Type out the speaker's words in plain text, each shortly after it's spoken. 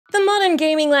modern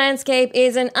gaming landscape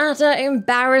is an utter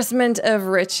embarrassment of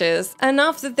riches,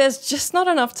 enough that there's just not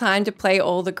enough time to play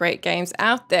all the great games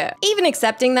out there. Even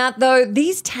accepting that though,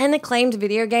 these 10 acclaimed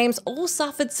video games all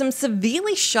suffered some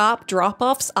severely sharp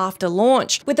drop-offs after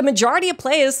launch, with the majority of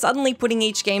players suddenly putting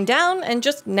each game down and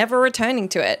just never returning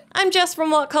to it. I'm Jess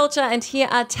from WhatCulture, and here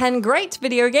are 10 great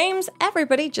video games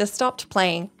everybody just stopped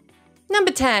playing.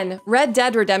 Number 10, Red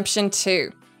Dead Redemption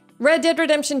 2. Red Dead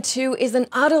Redemption 2 is an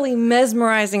utterly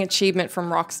mesmerizing achievement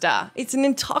from Rockstar. It's an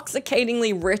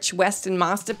intoxicatingly rich Western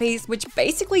masterpiece which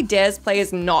basically dares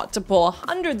players not to pour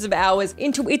hundreds of hours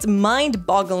into its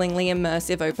mind-bogglingly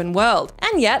immersive open world.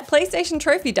 And yet, PlayStation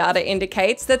trophy data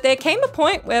indicates that there came a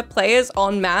point where players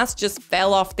en masse just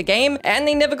fell off the game and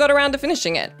they never got around to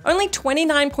finishing it. Only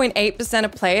 29.8%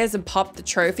 of players have popped the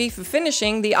trophy for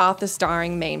finishing the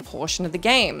Arthur-starring main portion of the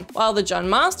game, while the John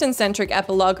Marston-centric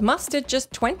epilogue mustered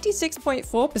just 26.4%.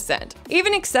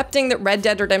 Even accepting that Red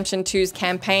Dead Redemption 2's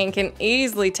campaign can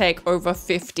easily take over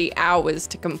 50 hours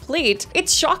to complete,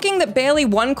 it's shocking that barely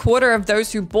 1/4 of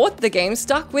those who bought the game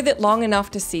stuck with it long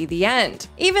enough to see the end.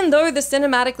 Even though the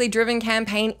cinematically driven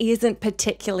campaign isn't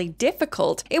particularly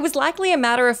difficult, it was likely a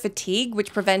matter of fatigue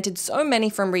which prevented so many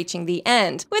from reaching the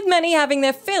end, with many having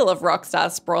their fill of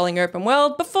Rockstar's sprawling open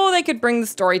world before they could bring the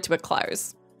story to a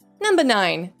close. Number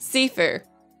 9, Sifu.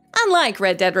 Unlike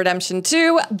Red Dead Redemption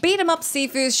 2, beat-em-up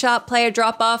Sifu's sharp player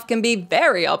drop-off can be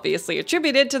very obviously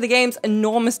attributed to the game's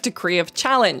enormous degree of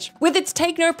challenge, with its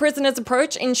take-no-prisoners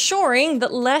approach ensuring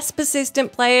that less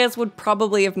persistent players would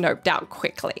probably have noped out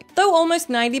quickly. Though almost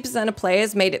 90% of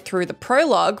players made it through the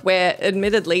prologue, where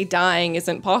admittedly dying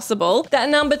isn't possible, that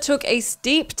number took a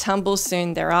steep tumble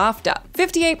soon thereafter.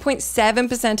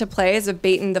 58.7% of players have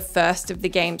beaten the first of the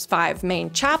game's 5 main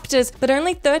chapters, but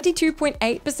only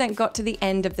 32.8% got to the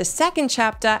end of the second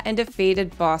chapter and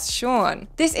defeated boss Sean.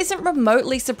 This isn't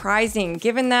remotely surprising,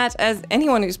 given that, as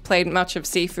anyone who's played much of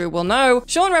Sifu will know,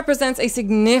 Sean represents a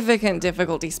significant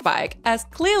difficulty spike, as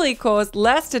clearly caused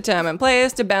less determined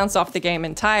players to bounce off the game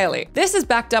entirely. This is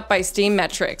backed up by Steam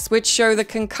metrics, which show the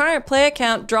concurrent player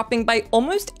count dropping by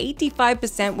almost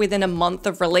 85% within a month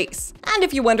of release. And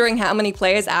if you're wondering how many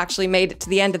players actually made it to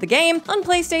the end of the game, on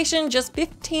PlayStation just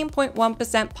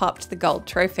 15.1% popped the gold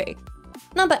trophy.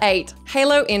 Number 8,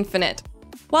 Halo Infinite.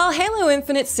 While Halo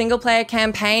Infinite's single-player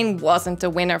campaign wasn't a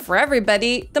winner for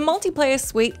everybody, the multiplayer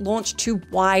suite launched to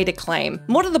wide acclaim.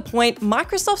 More to the point,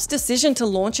 Microsoft's decision to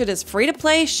launch it as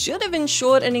free-to-play should have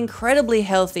ensured an incredibly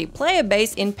healthy player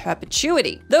base in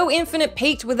perpetuity. Though Infinite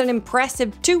peaked with an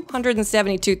impressive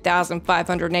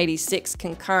 272,586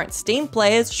 concurrent Steam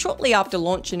players shortly after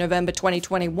launch in November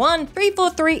 2021,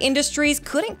 343 Industries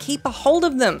couldn't keep a hold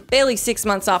of them. Barely 6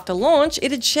 months after launch,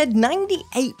 it had shed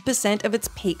 98% of its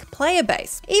peak player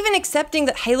base. Even accepting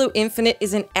that Halo Infinite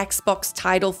is an Xbox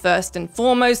title first and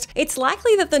foremost, it's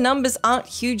likely that the numbers aren't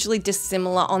hugely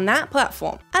dissimilar on that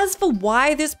platform. As for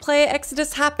why this player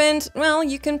exodus happened, well,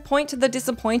 you can point to the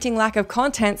disappointing lack of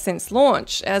content since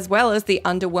launch, as well as the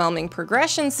underwhelming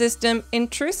progression system,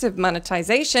 intrusive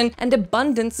monetization, and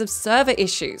abundance of server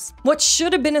issues. What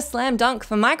should have been a slam dunk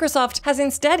for Microsoft has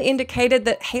instead indicated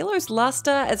that Halo's luster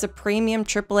as a premium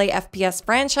AAA FPS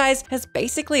franchise has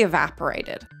basically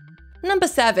evaporated. Number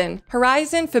 7,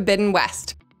 Horizon Forbidden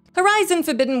West. Horizon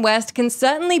Forbidden West can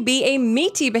certainly be a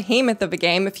meaty behemoth of a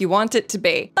game if you want it to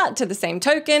be, but to the same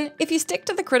token, if you stick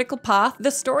to the critical path,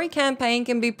 the story campaign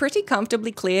can be pretty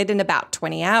comfortably cleared in about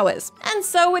 20 hours. And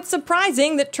so it's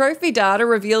surprising that trophy data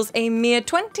reveals a mere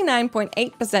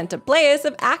 29.8% of players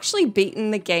have actually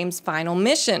beaten the game's final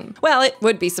mission. Well, it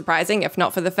would be surprising if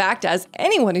not for the fact, as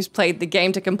anyone who's played the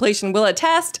game to completion will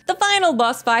attest, the final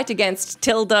boss fight against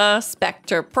Tilda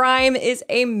Spectre Prime is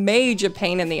a major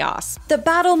pain in the ass. The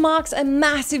battle marks a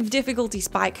massive difficulty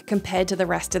spike compared to the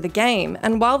rest of the game,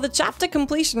 and while the chapter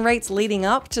completion rates leading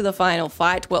up to the final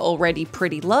fight were already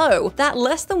pretty low, that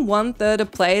less than 1/3 of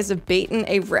players have beaten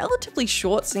a relatively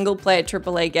short single-player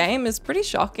AAA game is pretty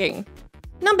shocking.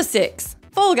 Number 6,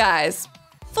 Fall Guys.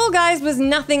 Fall Guys was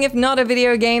nothing if not a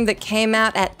video game that came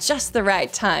out at just the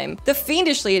right time. The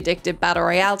fiendishly addictive Battle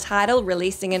Royale title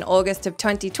releasing in August of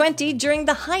 2020 during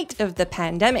the height of the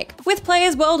pandemic. With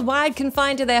players worldwide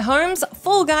confined to their homes,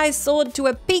 Fall Guys soared to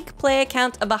a peak player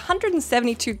count of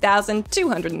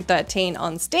 172,213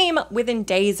 on Steam within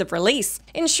days of release,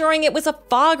 ensuring it was a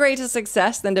far greater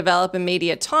success than developer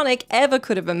Mediatonic ever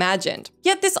could have imagined.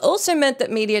 Yet this also meant that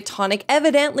Mediatonic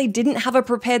evidently didn't have a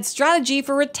prepared strategy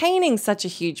for retaining such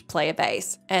a huge player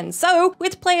base. And so,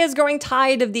 with players growing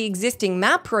tired of the existing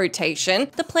map rotation,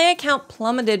 the player count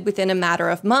plummeted within a matter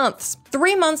of months.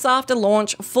 3 months after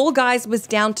launch, Fall Guys was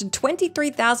down to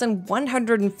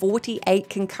 23,148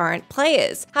 concurrent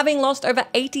players, having lost over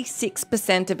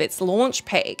 86% of its launch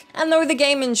peak. And though the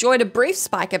game enjoyed a brief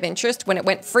spike of interest when it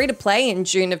went free to play in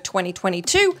June of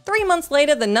 2022, 3 months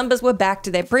later the numbers were back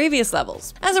to their previous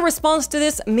levels. As a response to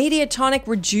this, Mediatonic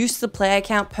reduced the player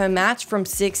count per match from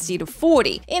 60 to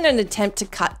 40 in an attempt to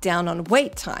cut down on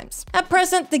wait times. At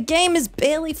present, the game is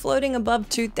barely floating above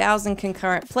 2,000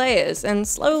 concurrent players and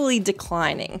slowly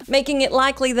declining, making it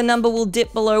likely the number will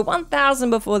dip below 1,000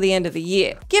 before the end of the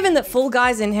year. Given that Fall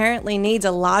Guys inherently needs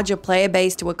a larger player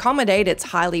base to accommodate its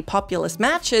highly populous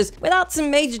matches, without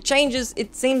some major changes,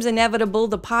 it seems inevitable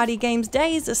the party game's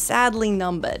days are sadly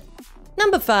numbered.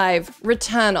 Number 5.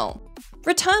 Returnal.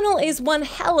 Returnal is one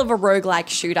hell of a roguelike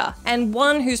shooter, and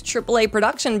one whose AAA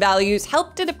production values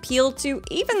helped it appeal to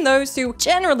even those who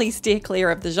generally steer clear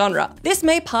of the genre. This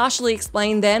may partially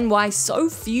explain then why so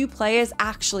few players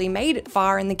actually made it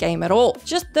far in the game at all.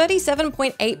 Just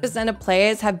 37.8% of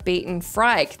players have beaten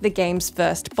Frike, the game's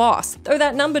first boss, though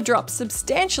that number drops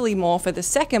substantially more for the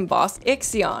second boss,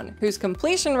 Ixion, whose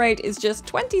completion rate is just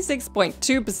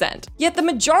 26.2%. Yet the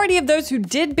majority of those who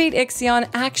did beat Ixion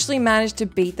actually managed to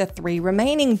beat the 3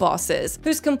 remaining bosses,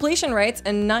 whose completion rates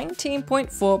are 19.4%,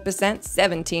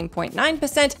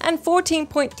 17.9%, and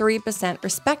 14.3%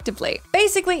 respectively.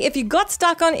 Basically, if you got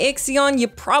stuck on Ixion, you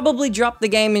probably dropped the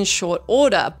game in short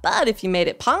order, but if you made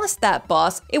it past that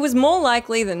boss, it was more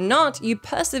likely than not you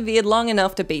persevered long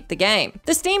enough to beat the game.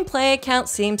 The Steam player count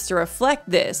seems to reflect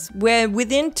this, where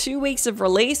within 2 weeks of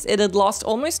release, it had lost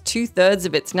almost 2/3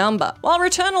 of its number. While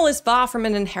Returnal is far from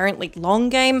an inherently long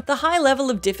game, the high level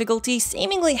of difficulty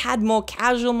seemingly had more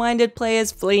casual-minded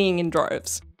players fleeing in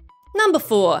droves. Number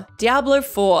 4. Diablo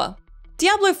 4.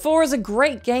 Diablo 4 is a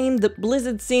great game that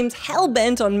Blizzard seems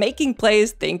hell-bent on making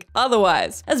players think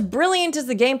otherwise. As brilliant as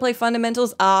the gameplay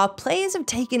fundamentals are, players have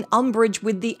taken umbrage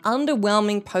with the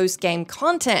underwhelming post-game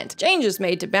content, changes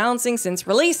made to balancing since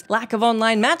release, lack of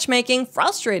online matchmaking,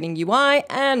 frustrating UI,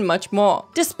 and much more.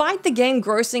 Despite the game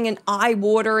grossing an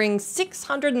eye-watering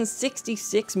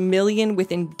 $666 million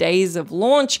within days of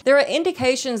launch, there are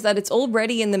indications that it's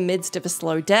already in the midst of a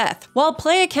slow death. While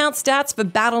player count stats for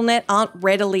Battle.net aren't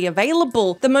readily available,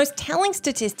 the most telling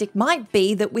statistic might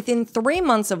be that within 3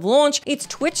 months of launch, its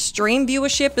Twitch stream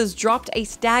viewership has dropped a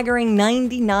staggering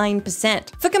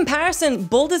 99%. For comparison,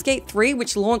 Baldur's Gate 3,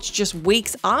 which launched just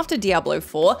weeks after Diablo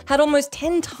 4, had almost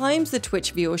 10 times the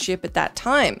Twitch viewership at that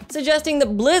time, suggesting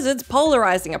that Blizzard's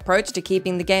polarizing approach to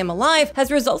keeping the game alive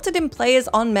has resulted in players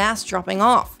en masse dropping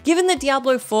off. Given that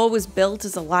Diablo 4 was built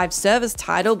as a live service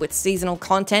title with seasonal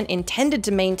content intended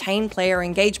to maintain player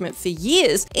engagement for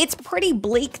years, it's pretty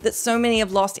bleak that so many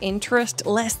have lost interest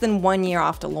less than 1 year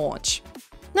after launch.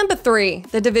 Number 3.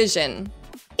 The Division.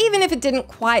 Even if it didn't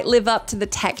quite live up to the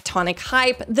tectonic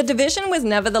hype, The Division was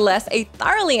nevertheless a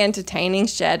thoroughly entertaining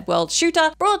shared world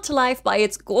shooter brought to life by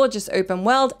its gorgeous open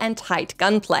world and tight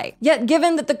gunplay. Yet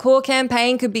given that the core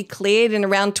campaign could be cleared in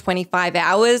around 25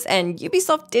 hours and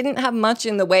Ubisoft didn't have much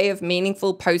in the way of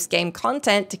meaningful post-game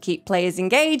content to keep players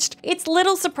engaged, it's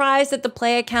little surprise that the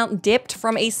player count dipped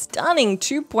from a stunning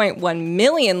 2.1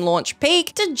 million launch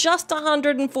peak to just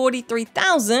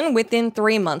 143,000 within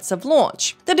 3 months of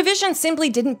launch. The Division simply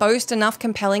didn't boast enough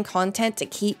compelling content to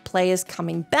keep players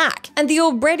coming back, and the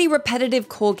already repetitive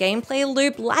core gameplay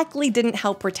loop likely didn't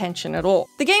help retention at all.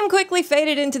 The game quickly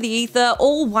faded into the ether,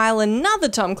 all while another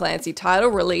Tom Clancy title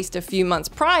released a few months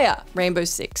prior, Rainbow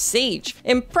Six Siege,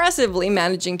 impressively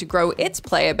managing to grow its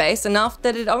player base enough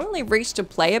that it only reached a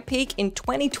player peak in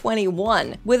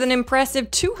 2021, with an impressive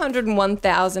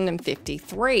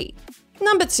 201,053.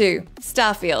 Number 2.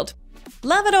 Starfield.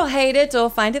 Love it or hate it,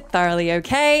 or find it thoroughly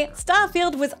okay,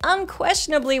 Starfield was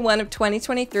unquestionably one of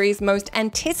 2023's most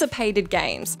anticipated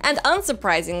games, and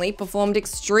unsurprisingly performed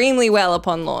extremely well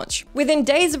upon launch. Within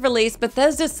days of release,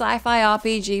 Bethesda's sci-fi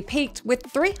RPG peaked with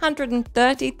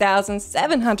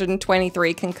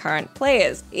 330,723 concurrent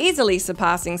players, easily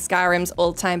surpassing Skyrim's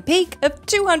all-time peak of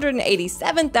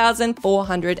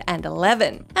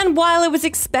 287,411. And while it was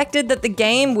expected that the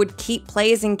game would keep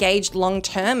players engaged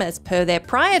long-term as per their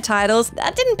prior titles,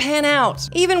 that didn't pan out.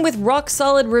 Even with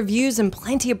rock-solid reviews and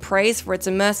plenty of praise for its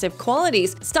immersive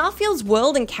qualities, Starfield's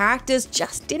world and characters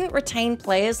just didn't retain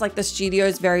players like the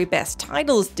studio's very best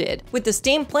titles did, with the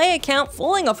Steam player count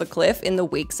falling off a cliff in the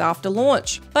weeks after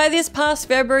launch. By this past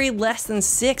February, less than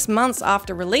 6 months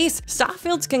after release,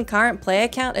 Starfield's concurrent player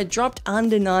count had dropped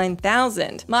under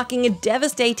 9,000, marking a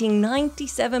devastating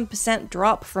 97%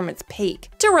 drop from its peak.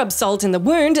 To rub salt in the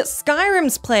wound,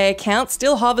 Skyrim's player count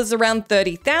still hovers around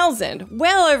 30,000,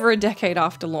 well over a decade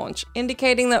after launch,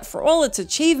 indicating that for all its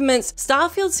achievements,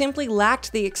 Starfield simply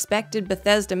lacked the expected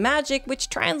Bethesda magic, which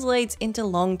translates into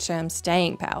long-term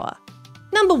staying power.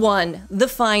 Number 1. The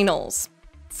Finals.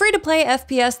 Free-to-play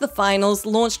FPS The Finals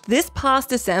launched this past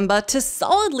December to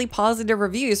solidly positive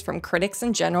reviews from critics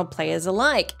and general players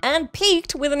alike, and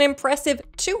peaked with an impressive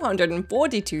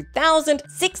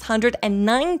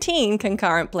 242,619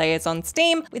 concurrent players on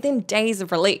Steam within days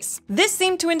of release. This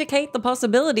seemed to indicate the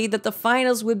possibility that The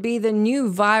Finals would be the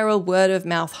new viral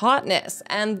word-of-mouth hotness,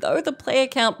 and though the player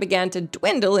count began to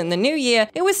dwindle in the new year,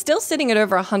 it was still sitting at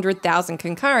over 100,000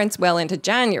 concurrents well into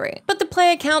January. But the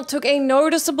player count took a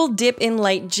noticeable dip in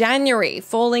late January,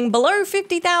 falling below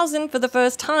 50,000 for the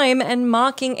first time and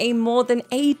marking a more than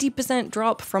 80%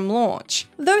 drop from launch.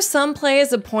 Though some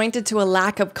players have pointed to a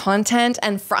lack of content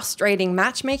and frustrating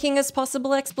matchmaking as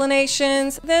possible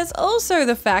explanations, there's also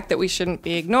the fact that we shouldn't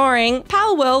be ignoring.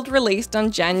 Palworld released on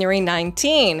January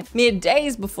 19, mere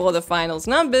days before the Finals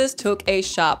numbers took a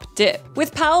sharp dip.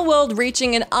 With Palworld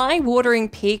reaching an eye-watering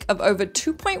peak of over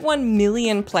 2.1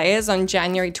 million players on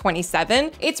January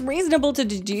 27, it's reasonable to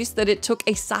deduce that it took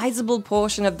a sizable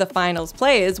portion of the Finals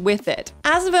players with it.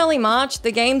 As of early March,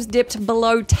 the game's dipped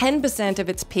below 10% of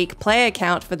its peak player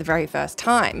count for the very first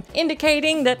time,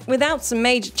 indicating that without some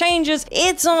major changes,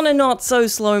 it's on a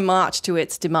not-so-slow march to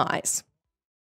its demise.